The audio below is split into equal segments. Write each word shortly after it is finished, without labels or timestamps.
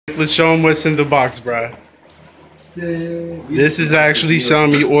Let's show him what's in the box, bruh. This is actually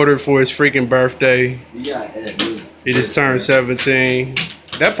something he ordered for his freaking birthday. He just turned 17.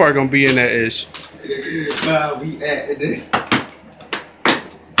 That part gonna be in that ish.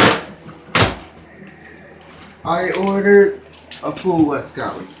 I ordered a full West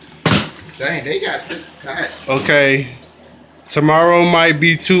Scotland. Dang, they got this cut. Okay. Tomorrow might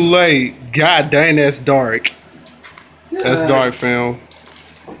be too late. God dang, that's dark. That's dark, fam.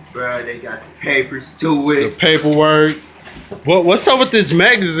 Bro, they got the papers to it. The paperwork. What's up with this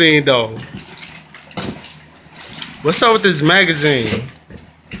magazine, though? What's up with this magazine?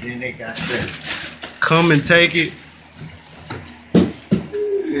 Then they got this. Come and take it.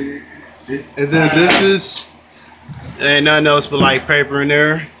 And then this is... Ain't nothing else but like paper in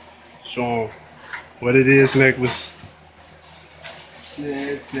there. Show 'em what it is, Nicholas.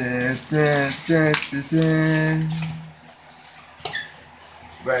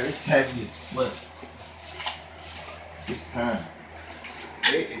 Bro, it's heavy as flip. It's time.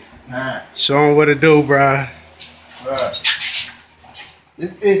 It's time. Show 'em what it do, bruh. Bro,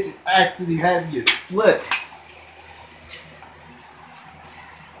 this is actually heavy as flip.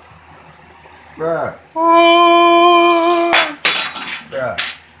 Bruh. Oh. Bruh.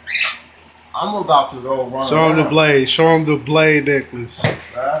 I'm about to go run. Show him the blade. Show him the blade, Nicholas.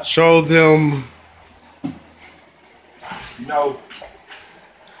 Bruh. Show them. You know.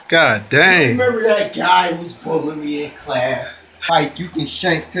 God dang. Remember that guy who was bullying me in class? Like you can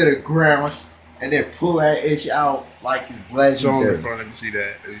shank to the ground and then pull that itch out like it's legendary. Show him the front. Let me see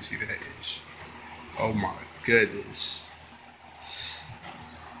that. Let me see that itch. Oh my goodness.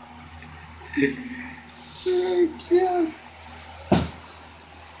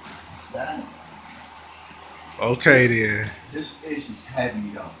 Okay then. This fish is heavy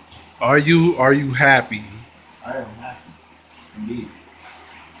though. Are you happy? I am happy. Indeed.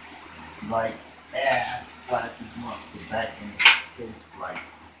 Like, I slapped his mouth the back in his face. Like,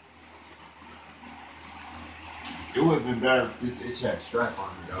 it would have been better if this itch had a strap on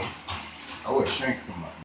it though. I would have shanked somebody.